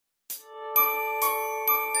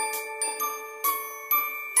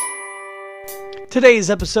Today's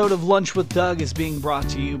episode of Lunch with Doug is being brought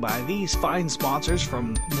to you by these fine sponsors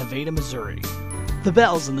from Nevada, Missouri. The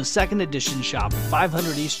Bells in the Second Edition Shop at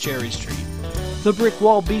 500 East Cherry Street. The Brick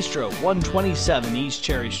Wall Bistro, 127 East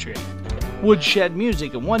Cherry Street. Woodshed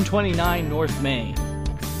Music at 129 North Main.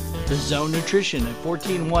 The Zone Nutrition at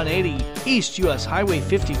 14180 East US Highway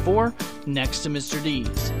 54, next to Mr.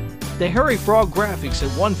 D's. The Harry Frog Graphics at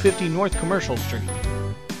 150 North Commercial Street.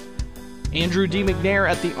 Andrew D. McNair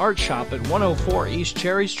at the Art Shop at 104 East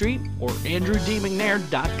Cherry Street or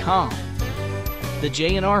andrewdmcnair.com. The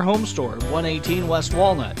J&R Home Store at 118 West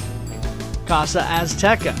Walnut. Casa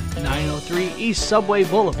Azteca, 903 East Subway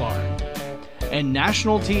Boulevard. And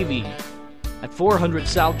National TV at 400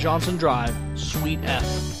 South Johnson Drive, Suite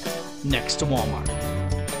F, next to Walmart.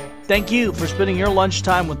 Thank you for spending your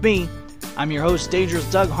lunchtime with me. I'm your host, Dangerous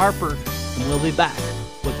Doug Harper, and we'll be back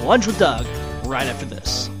with Lunch with Doug right after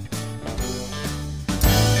this.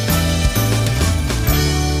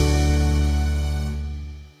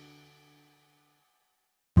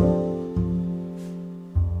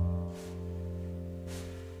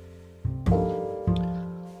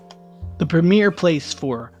 The premier place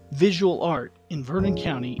for visual art in Vernon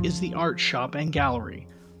County is the Art Shop and Gallery.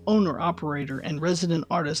 Owner, operator, and resident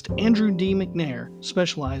artist Andrew D. McNair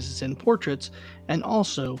specializes in portraits and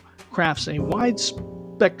also crafts a wide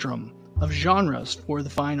spectrum of genres for the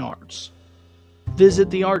fine arts. Visit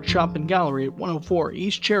the Art Shop and Gallery at 104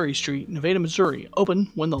 East Cherry Street, Nevada, Missouri, open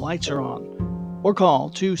when the lights are on. Or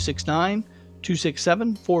call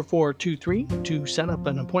 269-267-4423 to set up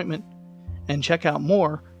an appointment and check out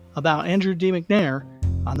more about Andrew D. McNair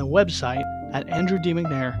on the website at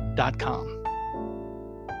andrewdmcnair.com.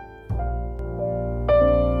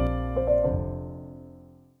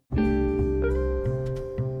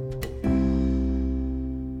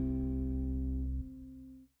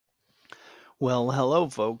 Well, hello,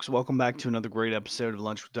 folks. Welcome back to another great episode of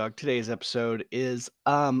Lunch with Doug. Today's episode is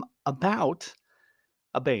about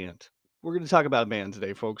a band. We're going to talk about a band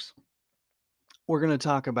today, folks. We're going to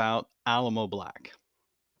talk about Alamo Black.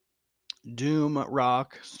 Doom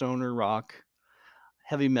rock, stoner rock,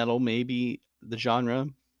 heavy metal, maybe the genre.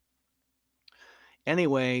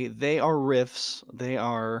 Anyway, they are riffs. They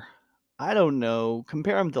are, I don't know,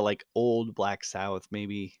 compare them to like old Black Sabbath,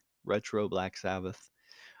 maybe retro Black Sabbath.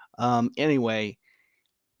 Anyway,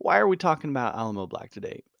 why are we talking about Alamo Black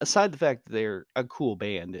today? Aside the fact that they're a cool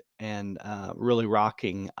band and really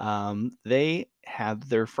rocking, they have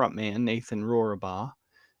their frontman, Nathan Rorabaugh,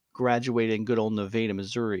 graduated in good old Nevada,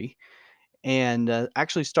 Missouri, and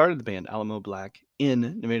actually started the band Alamo Black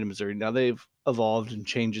in Nevada, Missouri. Now they've evolved and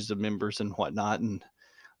changes of members and whatnot, and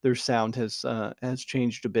their sound has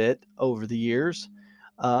changed a bit over the years.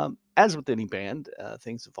 As with any band,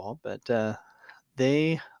 things evolve, but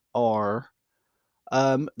they are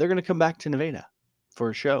they're going to come back to Nevada for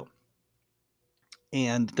a show,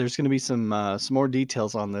 and there's going to be some more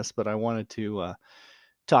details on this. But I wanted to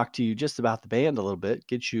talk to you just about the band a little bit,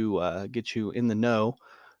 get you in the know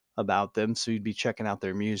about them, so you'd be checking out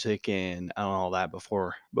their music and all that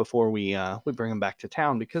before we bring them back to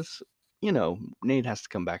town, because Nate has to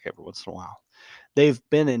come back every once in a while. They've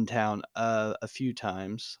been in town a few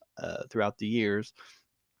times throughout the years,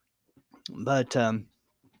 but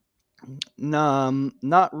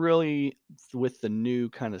not really with the new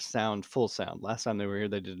kind of sound, full sound. Last time they were here,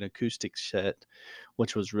 they did an acoustic set,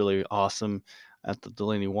 which was really awesome at the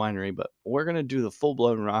Delaney Winery. But we're gonna do the full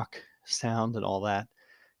blown rock sound and all that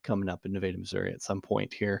coming up in Nevada, Missouri at some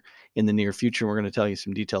point here in the near future. We're going to tell you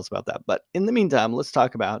some details about that. But in the meantime, let's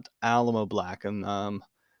talk about Alamo Black and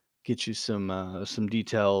get you some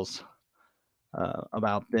details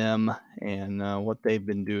about them and what they've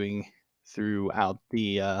been doing throughout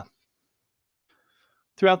the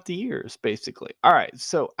years, basically. All right,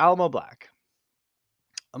 so Alamo Black.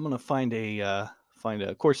 I'm going to find a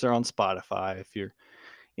of course they're on Spotify if you're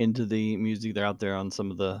into the music. They're out there on some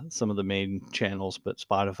of the main channels, but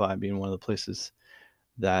Spotify being one of the places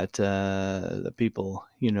that that people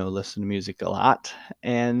listen to music a lot.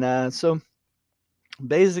 And so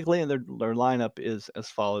basically their lineup is as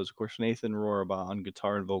follows. Of course, Nathan Rorabaugh on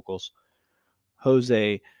guitar and vocals,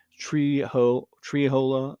 Jose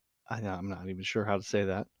Triola, I'm not even sure how to say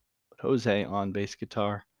that, but Jose on bass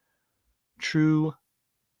guitar, True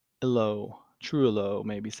Truilo,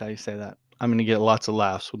 maybe is how you say that. I'm going to get lots of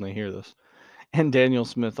laughs when they hear this. And Daniel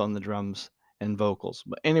Smith on the drums and vocals.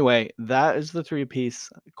 But anyway, that is the three-piece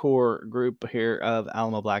core group here of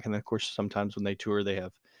Alamo Black. And then, of course, sometimes when they tour, they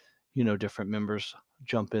have, different members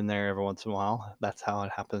jump in there every once in a while. That's how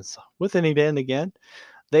it happens with any band again.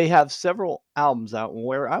 They have several albums out,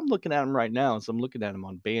 where I'm looking at them right now, so I'm looking at them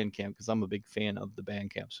on Bandcamp because I'm a big fan of the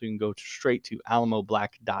Bandcamp. So you can go straight to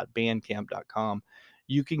alamoblack.bandcamp.com.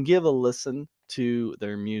 You can give a listen to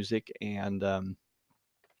their music, and the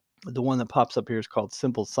one that pops up here is called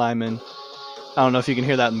Simple Simon. I don't know if you can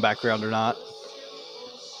hear that in the background or not.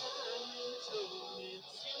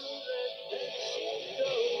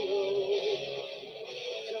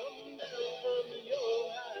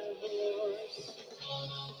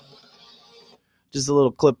 Just a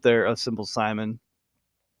little clip there of Simple Simon.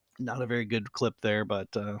 Not a very good clip there, but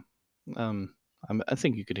um, I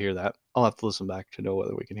think you could hear that. I'll have to listen back to know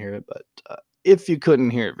whether we can hear it, but if you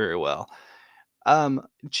couldn't hear it very well,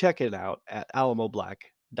 check it out at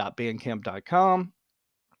alamoblack.bandcamp.com.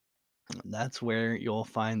 That's where you'll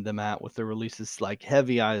find them at with the releases like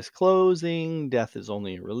Heavy Eyes Closing, Death is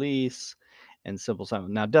Only a Release, and Simple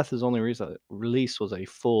Simon. Now, Death is Only Release was a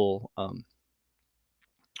full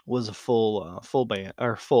full band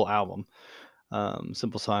or full album.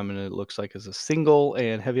 Simple Simon, it looks like, is a single,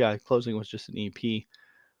 and Heavy Eye Closing was just an EP.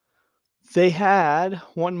 They had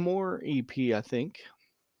one more EP, I think.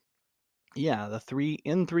 Yeah, the Three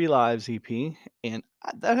Lives EP, and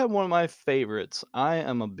that had one of my favorites. I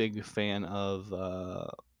am a big fan of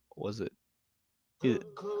was it the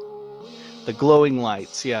Glowing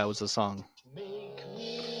Lights? Yeah, it was a song. Make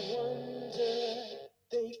me wonder,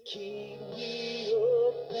 they keep me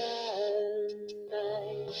up at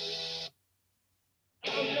night.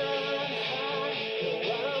 I'm not high,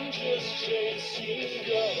 no, I'm just chasing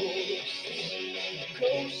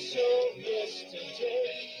ghosts of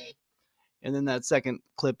yesterday. And then that second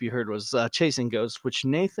clip you heard was Chasing Ghosts, which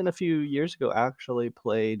Nathan a few years ago actually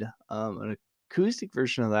played an acoustic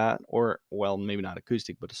version of that, or, well, maybe not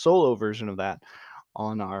acoustic, but a solo version of that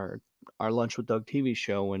on our Lunch with Doug TV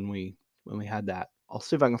show when we had that. I'll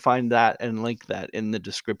see if I can find that and link that in the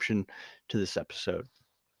description to this episode.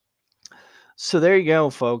 So there you go,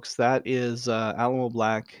 folks. That is Alamo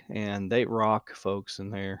Black, and they rock, folks,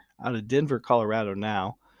 and they're out of Denver, Colorado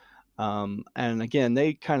now. And again,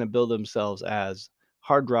 they kind of build themselves as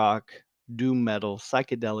hard rock, doom metal,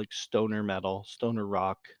 psychedelic stoner metal, stoner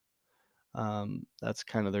rock. That's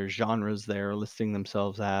kind of their genres they're listing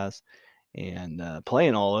themselves as, and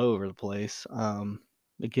playing all over the place.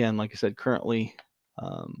 Again, like I said, currently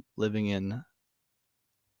living in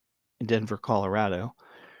Denver, Colorado.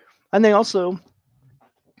 And they also,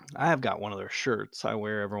 I have got one of their shirts I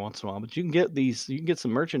wear every once in a while, but you can get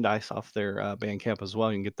some merchandise off their Bandcamp as well.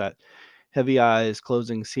 You can get that Heavy Eyes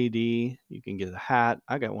Closing CD. You can get a hat.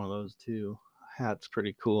 I got one of those too. Hat's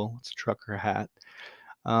pretty cool. It's a trucker hat.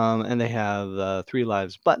 And they have the Three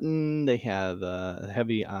Lives button. They have a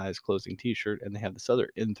Heavy Eyes Closing t-shirt, and they have this other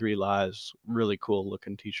In Three Lives, really cool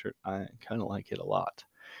looking t-shirt. I kind of like it a lot.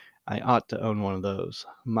 I ought to own one of those.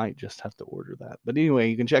 Might just have to order that. But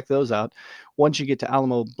anyway, you can check those out. Once you get to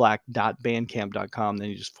alamoblack.bandcamp.com, then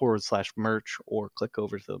you just /merch or click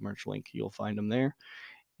over to the merch link. You'll find them there.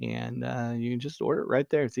 And you can just order it right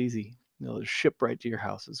there. It's easy. They'll ship right to your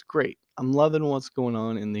house. It's great. I'm loving what's going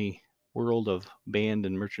on in the world of band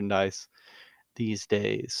and merchandise these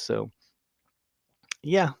days. So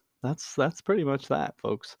yeah, that's pretty much that,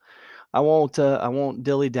 folks. I won't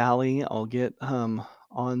dilly dally. I'll get on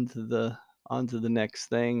to the next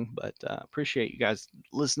thing. But appreciate you guys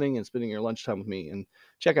listening and spending your lunchtime with me. And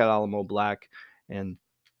check out Alamo Black and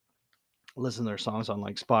listen to their songs on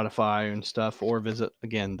like Spotify and stuff, or visit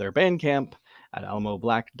again their Bandcamp at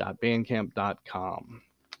alamoblack.bandcamp.com.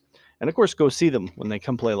 And of course, go see them when they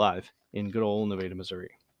come play live in good old Nevada, Missouri.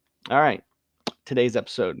 All right. Today's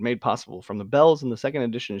episode made possible from the Bells in the Second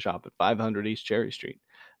Edition shop at 500 East Cherry Street,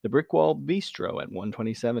 the Brickwall Bistro at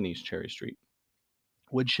 127 East Cherry Street,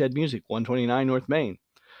 Woodshed Music, 129 North Main,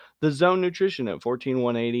 the Zone Nutrition at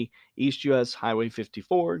 14180 East US Highway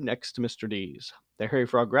 54, next to Mr. D's, the Harry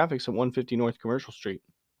Frog Graphics at 150 North Commercial Street,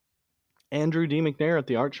 Andrew D. McNair at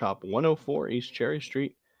the Art Shop, 104 East Cherry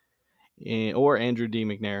Street, or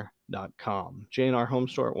andrewdmcnair.com, J&R Home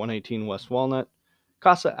Store at 118 West Walnut,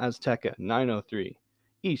 Casa Azteca, 903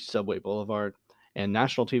 East Subway Boulevard, and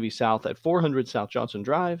National TV South at 400 South Johnson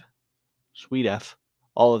Drive. Sweet F.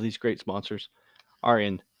 All of these great sponsors are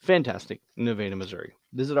in fantastic Nevada, Missouri.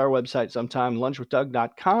 Visit our website sometime,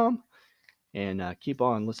 lunchwithdug.com, and keep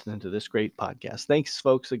on listening to this great podcast. Thanks,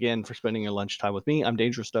 folks, again for spending your lunchtime with me. I'm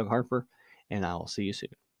Dangerous Doug Harper, and I'll see you soon.